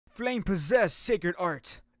flame-possessed sacred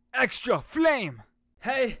art. Extra flame!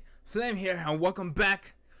 Hey, Flame here, and welcome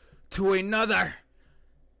back to another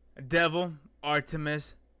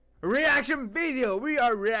DevilArtemis reaction video. We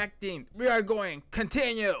are going to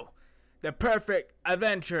continue the perfect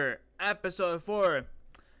adventure, episode 4.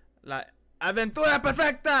 La aventura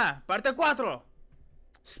perfecta, parte 4.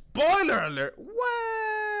 Spoiler alert!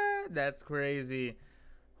 What? That's crazy.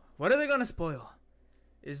 What are they gonna spoil?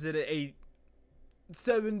 Is it a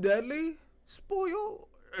 7 Deadly spoil?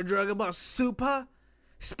 A Dragon Ball Super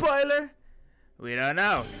spoiler? We don't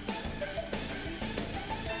know.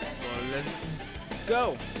 Well, let's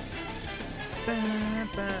go.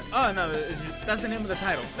 Oh no, that's the name of the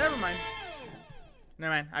title. Never mind.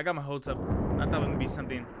 I got my hopes up. I thought it would be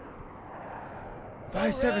something.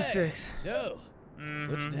 576. Right. So,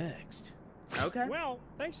 what's next? Okay. Well,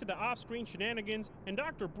 thanks to the off-screen shenanigans and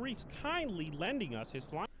Dr. Brief's kindly lending us his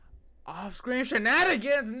flying. Off-screen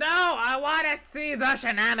shenanigans? No, I want to see the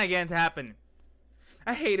shenanigans happen.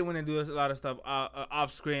 I hate it when they do a lot of stuff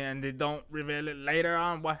off-screen and they don't reveal it later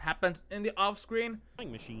on what happens in the off-screen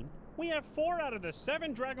machine. We have 4 out of the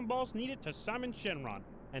 7 Dragon Balls needed to summon Shenron.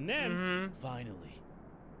 And then... Finally,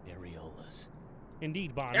 areolas.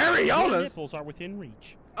 Indeed, Bond. Areolas? The nipples are within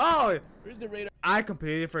reach. Oh! Where's the radar? I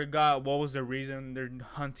completely forgot what was the reason they're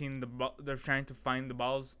hunting they're trying to find the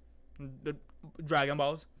balls, the Dragon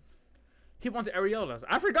Balls. He wants areolas.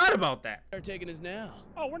 I forgot about that. They're taking us now.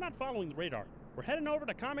 Oh, we're not following the radar. We're heading over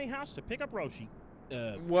to Kame House to pick up Roshi.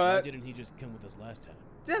 What? Why didn't he just come with us last time?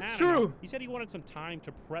 That's I don't know. true. He said he wanted some time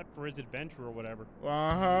to prep for his adventure or whatever.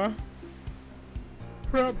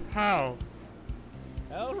 Prep how?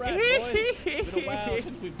 All right, boys. It's been a while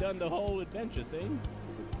since we've done the whole adventure thing.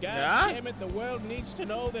 God damn it, the world needs to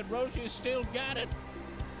know that Roshi's still got it.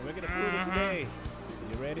 And we're gonna prove it today.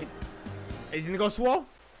 Are you ready? Is he gonna go swole?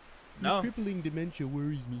 No. Your crippling dementia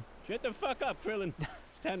worries me. Shut the fuck up, Krillin.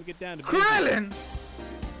 It's time to get down to Krillin?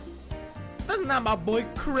 That's not my boy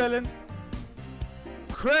Krillin.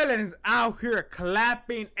 Krillin is out here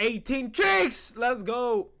clapping 18 cheeks. Let's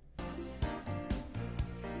go.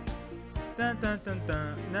 Dun, dun, dun,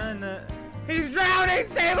 dun, na, na. He's drowning.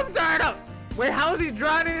 Save him, Turtle. Wait, how's he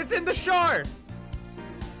drowning? It's in the shore.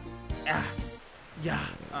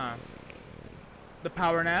 The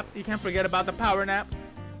power nap. You can't forget about the power nap.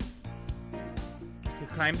 He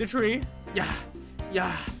climbed the tree.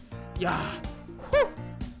 Whew.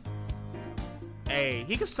 Hey,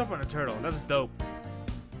 he can stuff on a turtle. That's dope.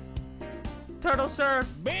 Turtle, sir.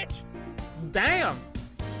 Bitch! Damn.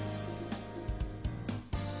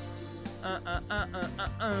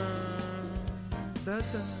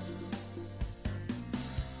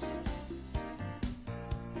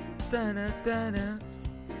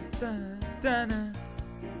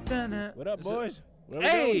 What up, boys? Where we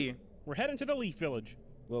Hey! going? We're heading to the Leaf Village.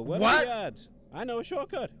 Well, what What? are the odds? I know a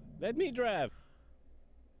shortcut. Let me drive.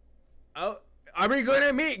 Oh, are we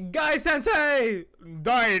gonna meet Guy Sensei?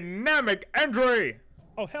 Dynamic entry.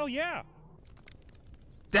 Oh, hell yeah.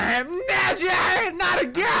 Damn, Neji! Not I'm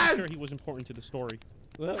again! sure he was important to the story.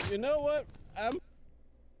 Well, you know what?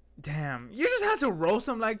 Damn, you just had to roast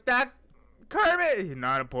him like that, Kermit. He's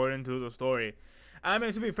not important to the story. I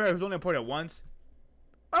mean, to be fair, he was only important once.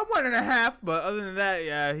 1.5, but other than that,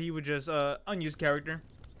 yeah, he was just unused character.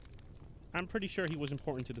 I'm pretty sure he was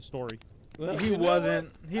important to the story. Well, He you know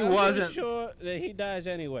wasn't. what? He I'm wasn't. pretty sure that he dies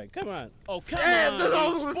anyway. Come on. Oh, come Yeah, on. that's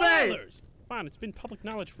all I was gonna say. Spoilers. Fine, it's been public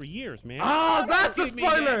knowledge for years, man. Oh, that's the Give me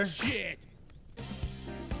that spoiler. shit.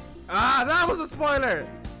 Ah, that was a spoiler.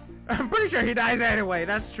 I'm pretty sure he dies anyway.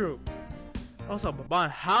 That's true. Also,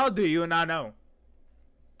 Bond, how do you not know?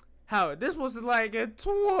 How? This was like in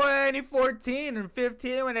 2014 and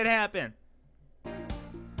 15 when it happened.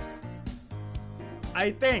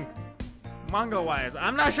 I think, manga-wise,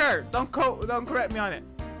 I'm not sure. Don't correct me on it.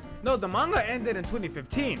 No, the manga ended in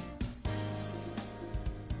 2015.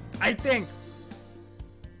 I think.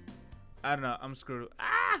 I don't know. I'm screwed.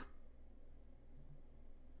 Ah!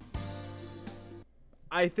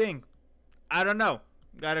 I think. I don't know.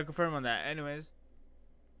 Gotta confirm on that. Anyways.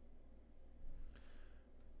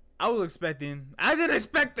 I didn't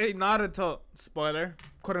expect a Naruto spoiler.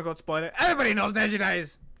 Quote unquote spoiler. Everybody knows Neji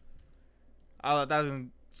dies. I thought was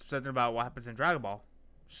something about what happens in Dragon Ball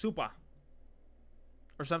Super.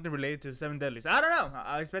 Or something related to the 7 Deadlies. I don't know.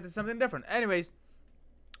 I expected something different. Anyways.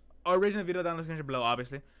 Original video down in the description below,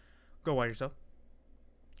 obviously. Go watch yourself.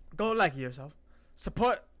 Go like yourself.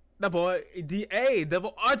 Support the boy,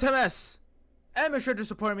 DevilArtemis. And make sure to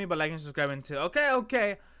support me by liking and subscribing too.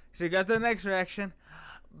 Okay. See you guys in the next reaction.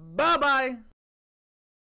 Bye-bye.